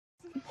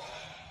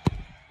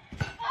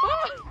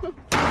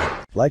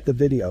Like the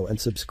video and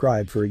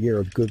subscribe for a year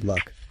of good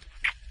luck.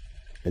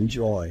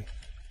 Enjoy.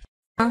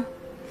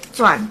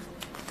 转。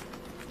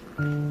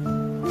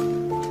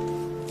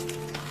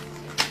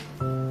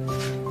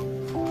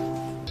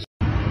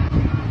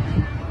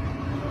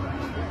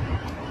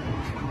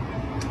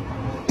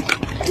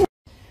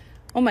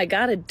Oh my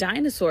god, a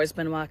dinosaur's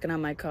been walking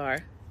on my car.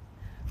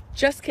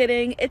 Just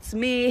kidding, it's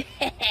me.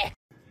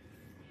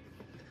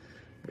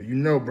 But you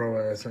know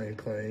bro ass ain't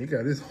playing. He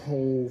got his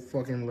whole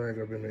fucking leg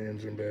up in the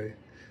engine bay.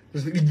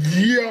 Just like,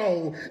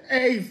 yo,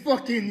 hey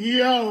fucking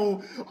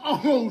yo,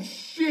 oh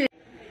shit.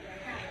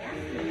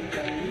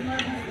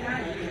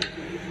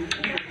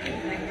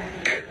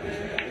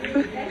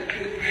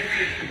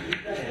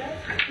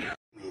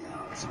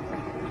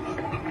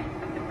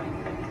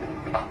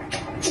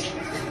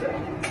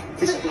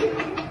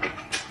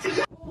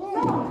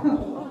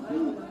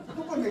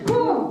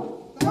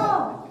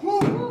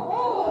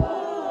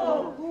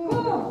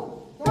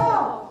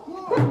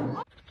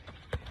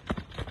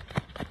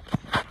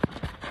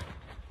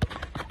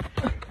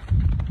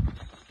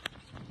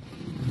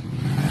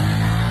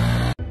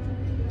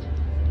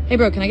 Hey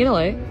bro, can I get a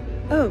light?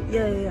 Oh,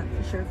 yeah,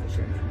 for sure.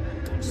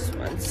 Just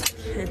 1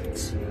 second.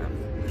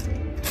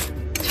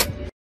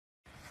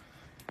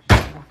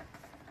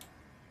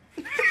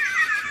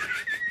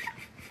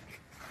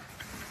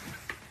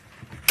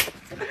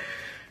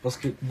 Parce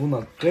que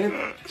bună cred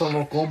să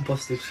mă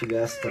composte și de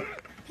asta.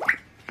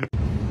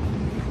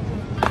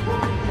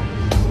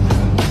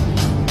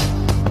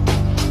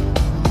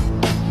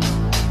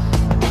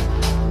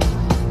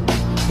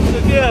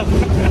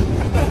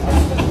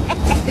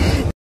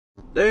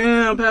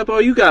 Damn, Papo,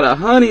 you got a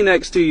honey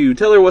next to you.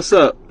 Tell her what's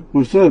up.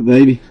 What's up,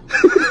 baby?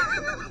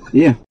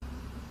 Yeah.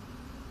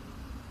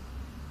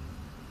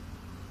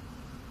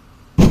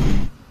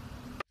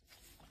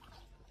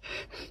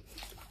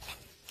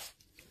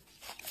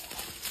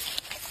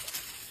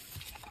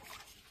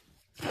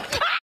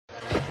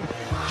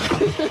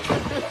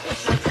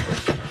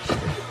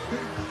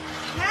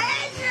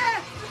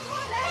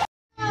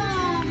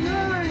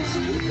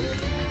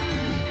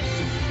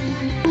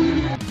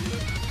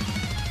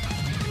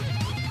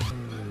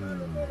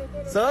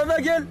 Ça va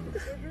ma gueule?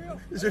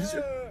 Je...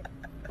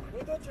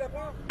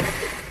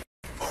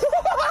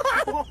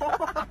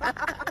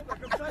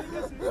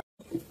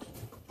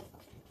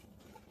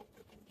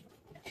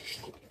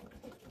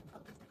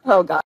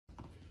 Oh god.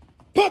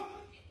 Pop!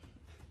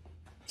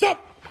 Stop!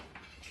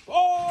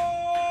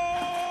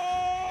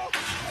 Oh!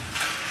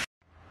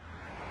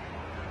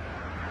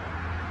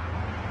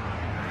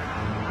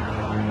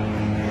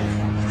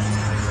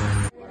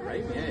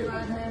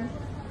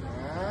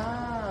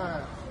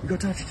 You got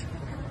touched.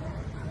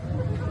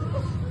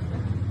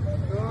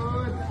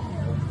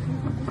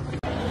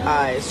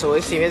 Alright, so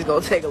it seems it's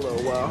gonna take a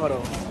little while. Hold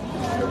on.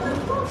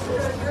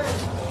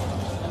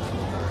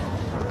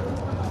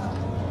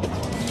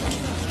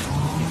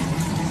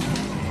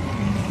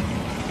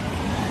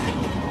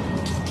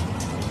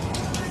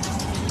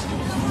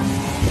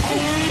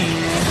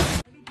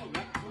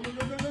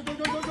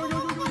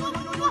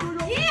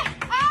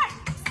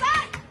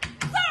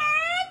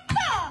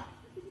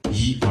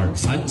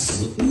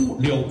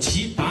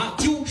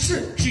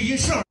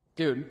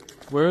 Dude,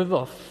 where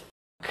the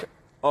fuck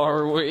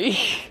are we?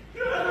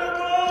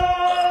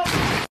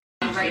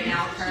 Right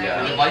now, currently,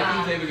 yeah, the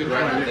Vikings have a good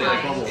record. They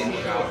like bubble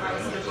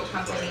pharmaceutical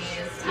companies.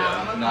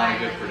 Yeah, not a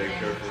good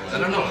predictor. I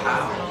don't know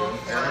how.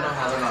 I don't know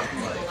how they're not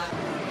like.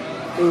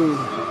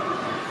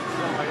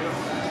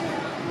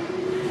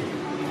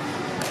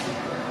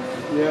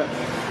 Yeah.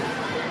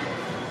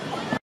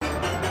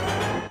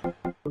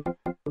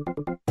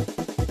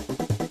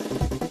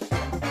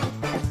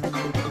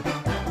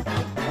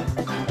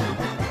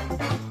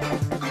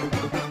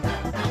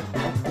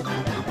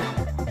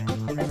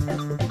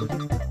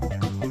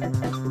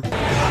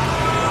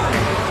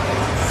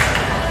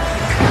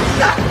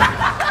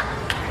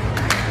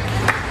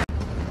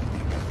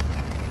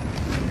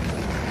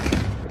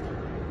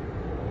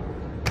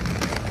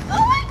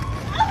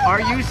 Are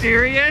you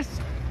serious?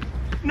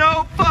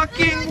 No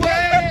fucking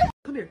way!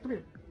 Come here.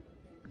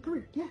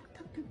 Yeah,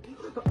 come.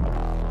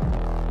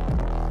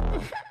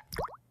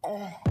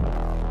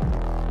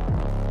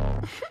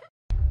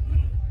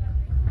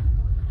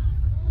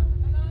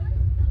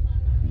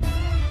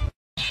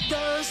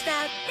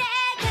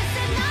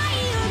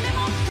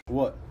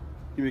 What?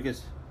 Give me a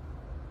kiss.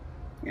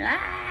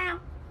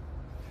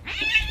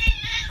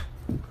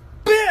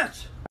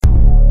 Bitch!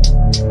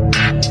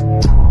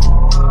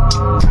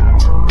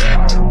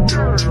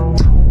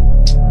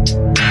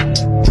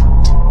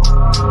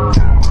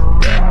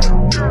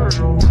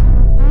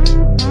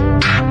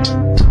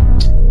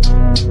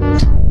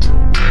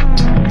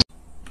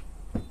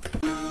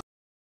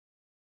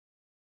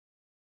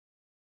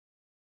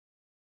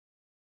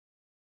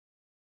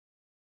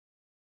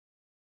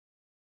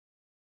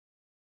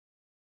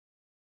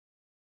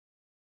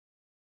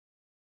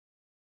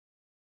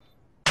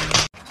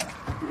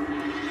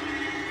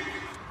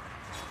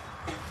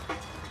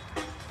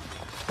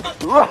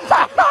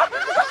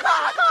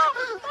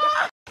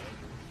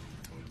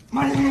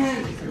 What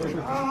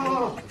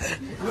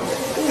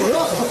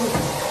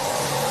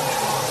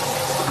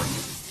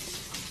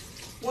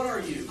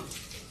are you?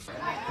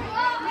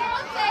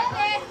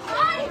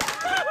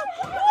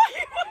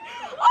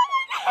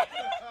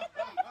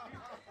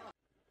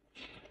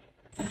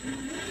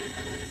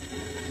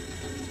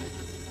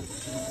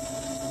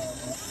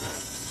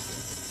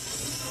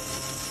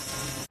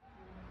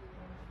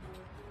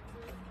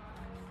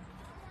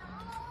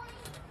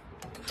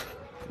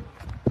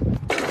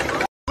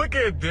 Look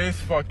at this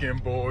fucking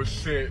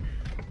bullshit.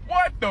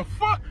 What the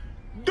fuck?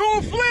 Do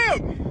a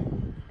flip!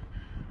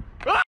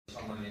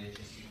 Sono le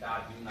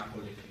necessità di una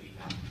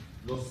collettività,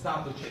 lo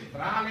Stato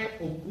centrale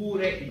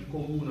oppure il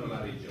comune o la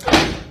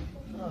regione.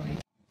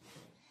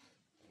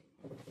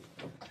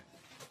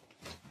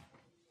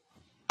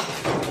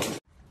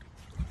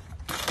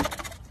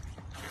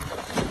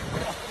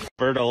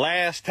 For the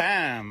last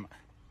time,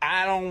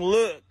 I don't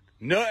look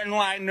nothing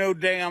like no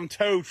damn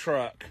tow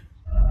truck.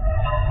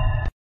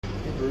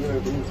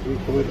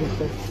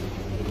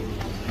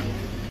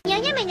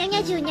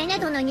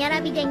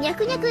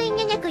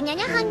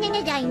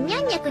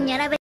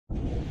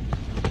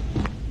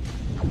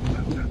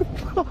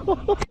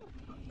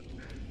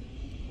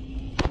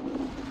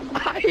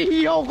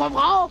 Ai, yo, không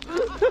có.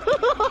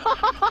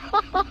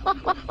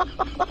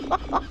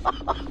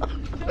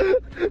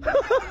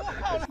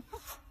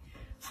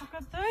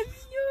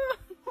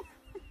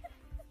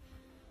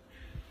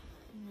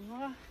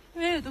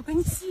 Tô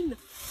conhecida.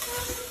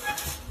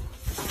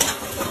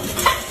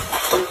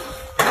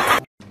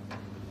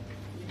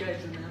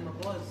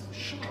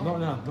 No,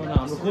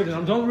 I'm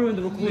recording. Don't ruin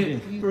the recording.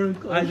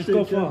 I just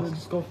go fast.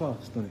 Just go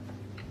fast.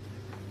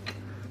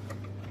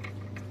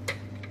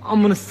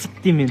 I'm gonna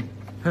sick him in.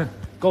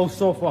 Go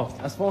so fast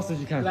as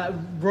you can. Like,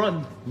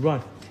 run.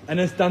 And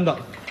then stand up.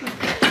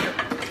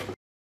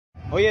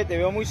 Oye, te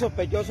veo muy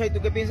sospechoso. ¿Y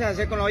tú qué piensas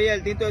hacer con la olla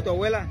del tinto de tu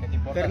abuela?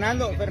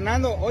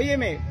 Fernando,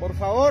 óyeme, por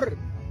favor.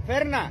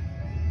 Ferna.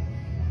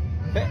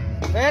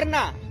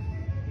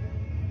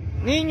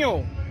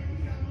 Niño.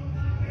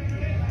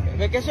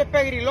 Ve que eso es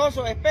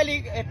pegriloso. Es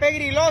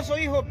pegriloso,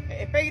 hijo.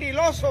 Es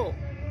pegriloso.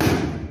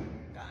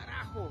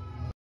 Carajo.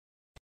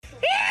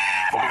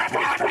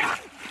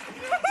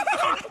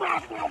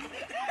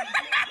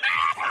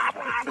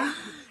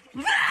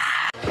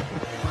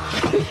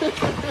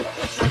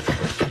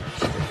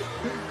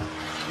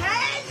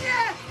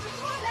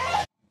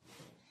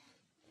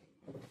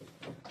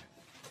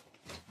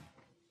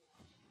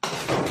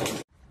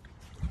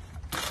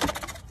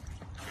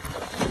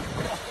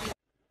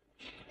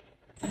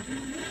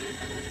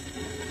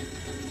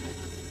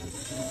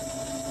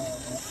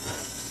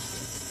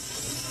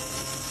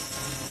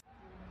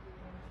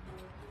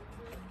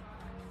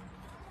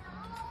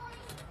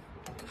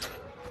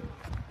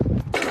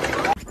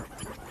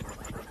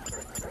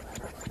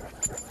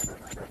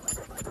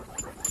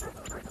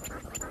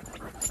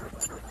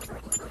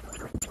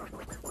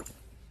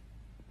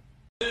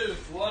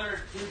 Water,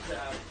 two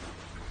tabs.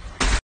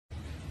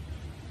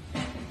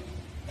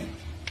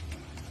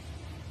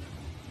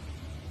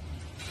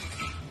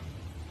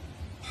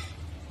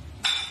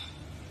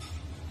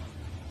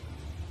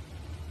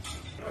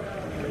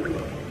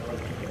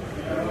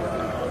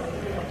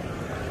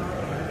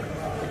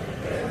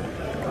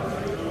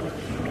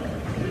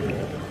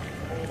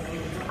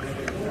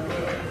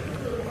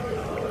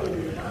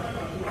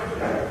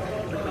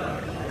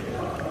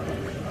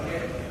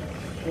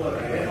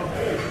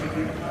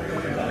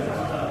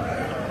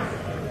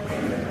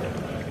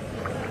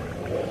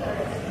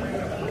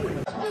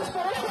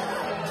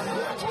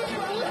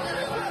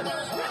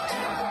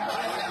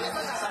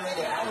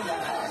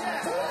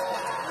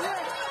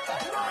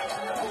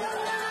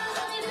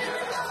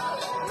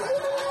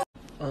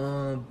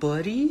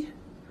 Buddy?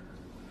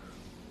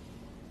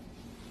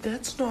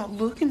 That's not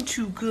looking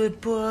too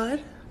good,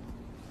 bud.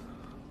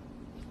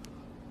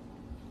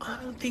 I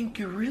don't think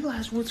you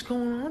realize what's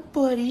going on,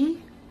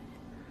 buddy.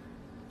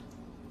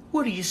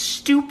 What are you,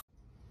 stupid?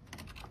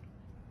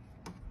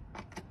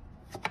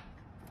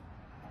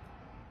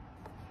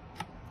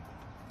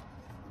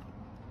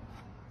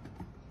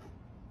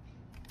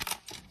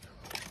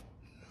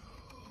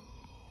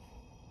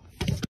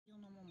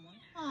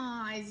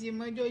 Ai,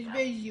 Zima, dois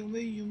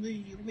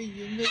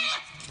beijinhos.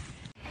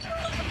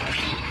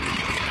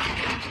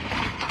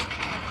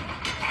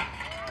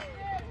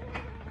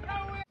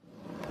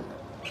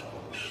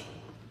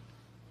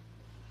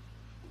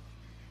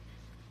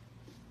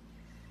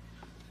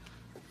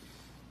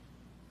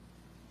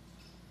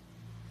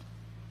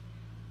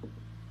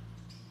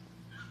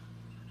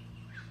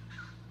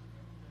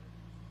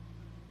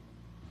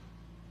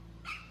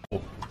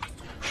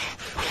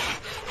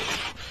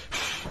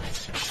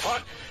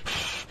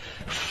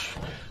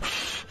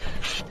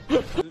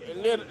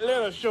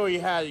 Let us show you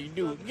how you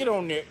do it. Get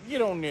on there,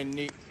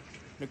 Nick,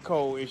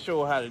 Nicole, and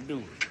show her how to do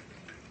it.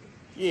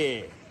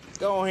 Yeah,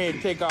 go ahead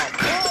and take off.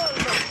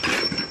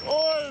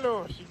 Oh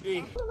Lord, she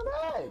did.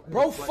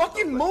 Bro,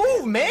 fucking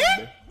move,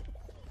 man.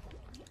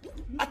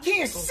 I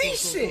can't see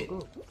shit.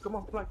 Come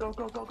on, go. Go,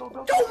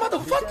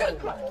 motherfucker.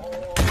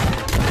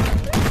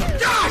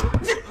 God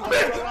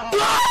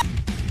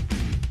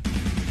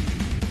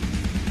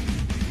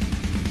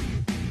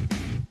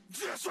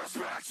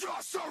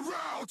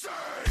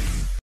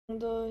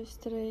dois,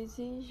 três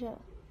e já.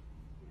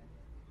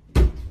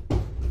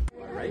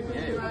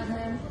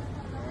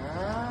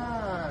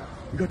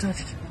 Go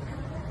touch it. So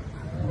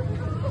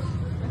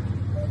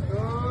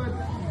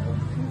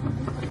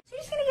you're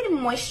just gonna get it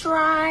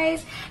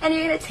moisturized, and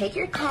you're gonna take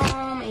your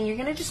comb, and you're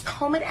gonna just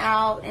comb it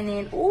out, and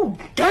then, oh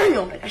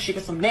damn, that shit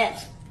got some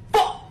naps.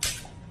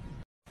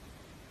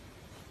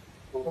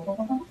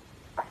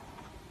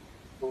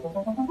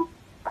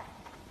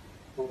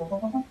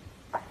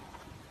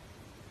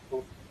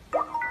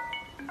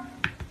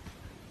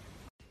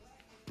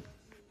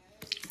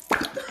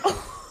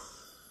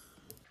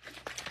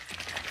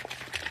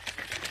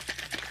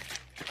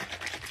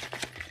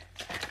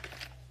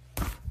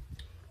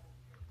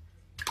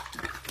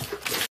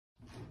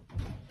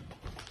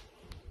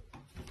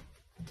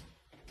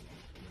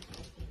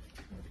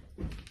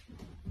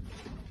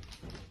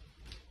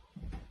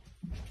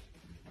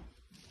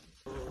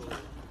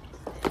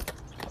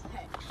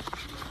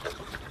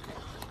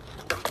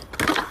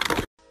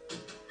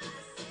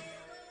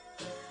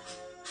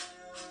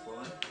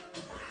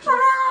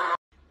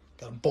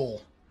 Got a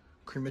bowl,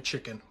 cream of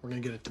chicken. We're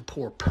gonna get it to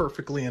pour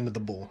perfectly into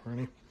the bowl.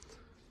 Ready?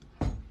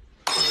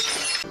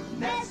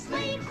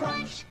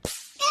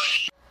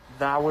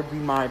 That would be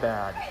my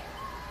bad.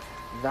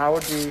 That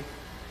would be...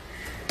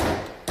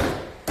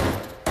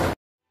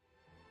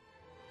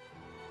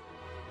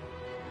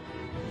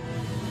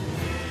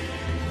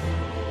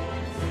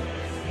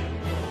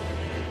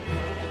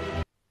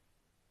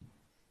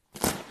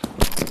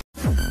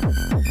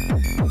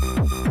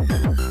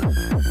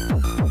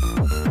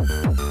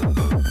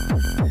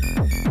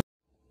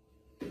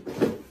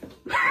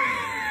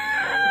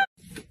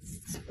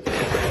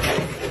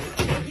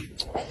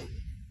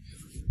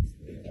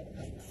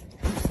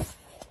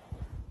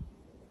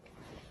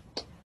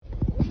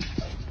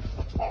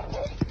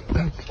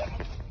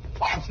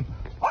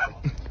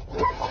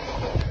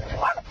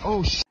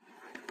 Oh shit.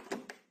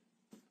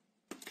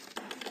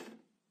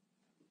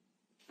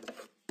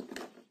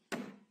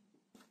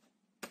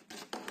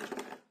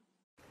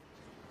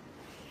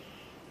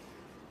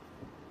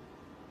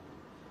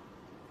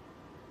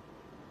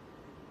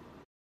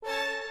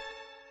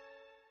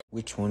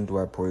 Which one do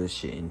I pour this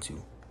shit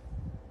into?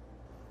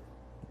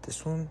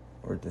 This one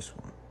or this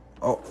one?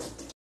 Oh.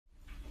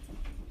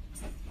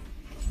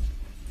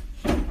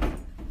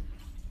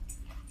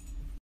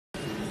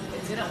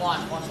 It didn't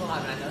watch. Watch what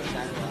happened. I know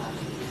exactly what happened.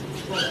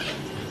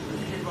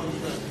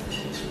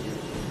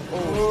 Oh.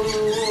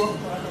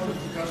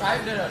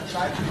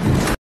 Try.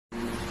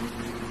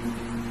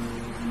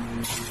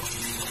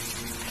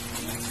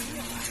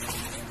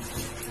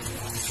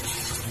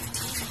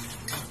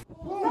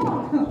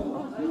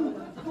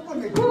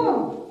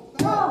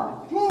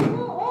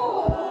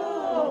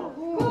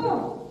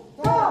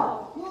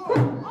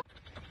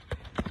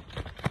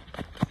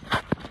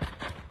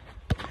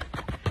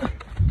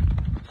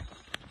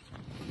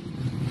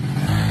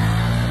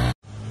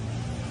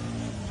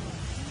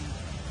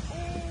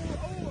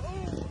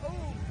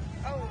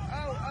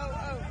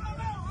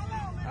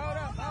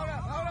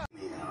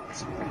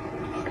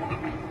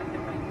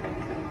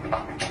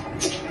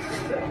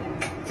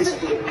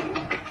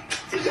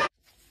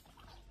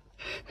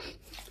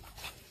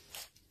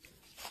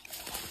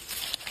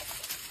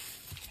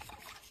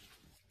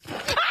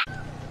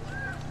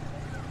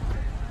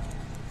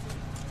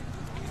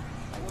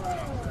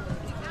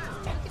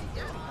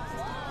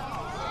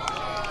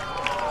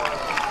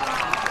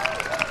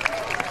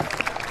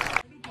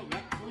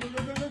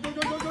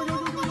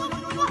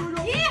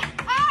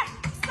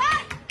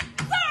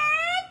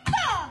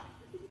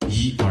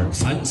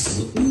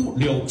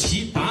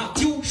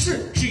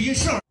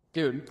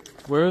 Dude,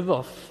 where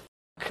the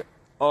fuck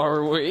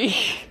are we?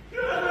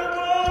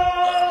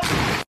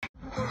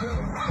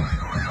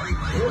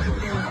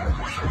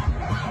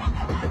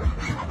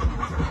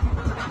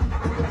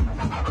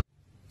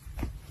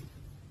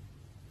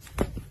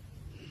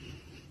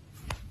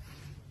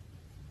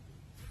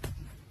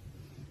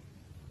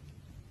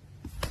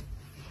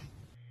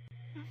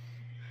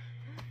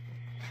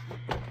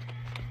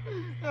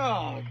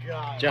 Oh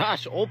god.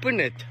 Josh, open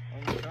it.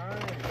 I'm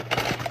trying.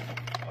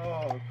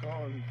 Oh,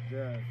 Colin's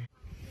dead.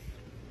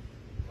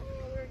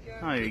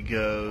 There he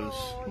goes,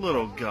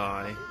 little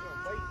guy.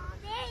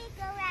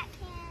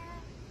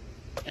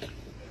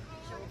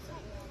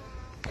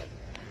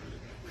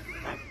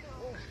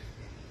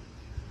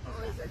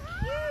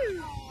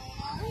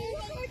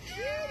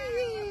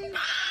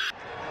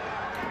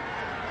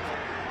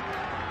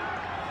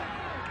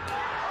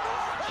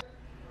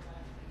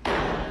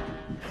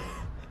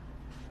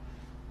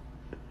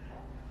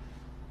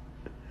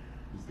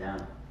 He's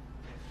down.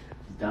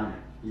 He's done.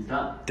 He's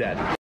done.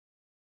 Dead.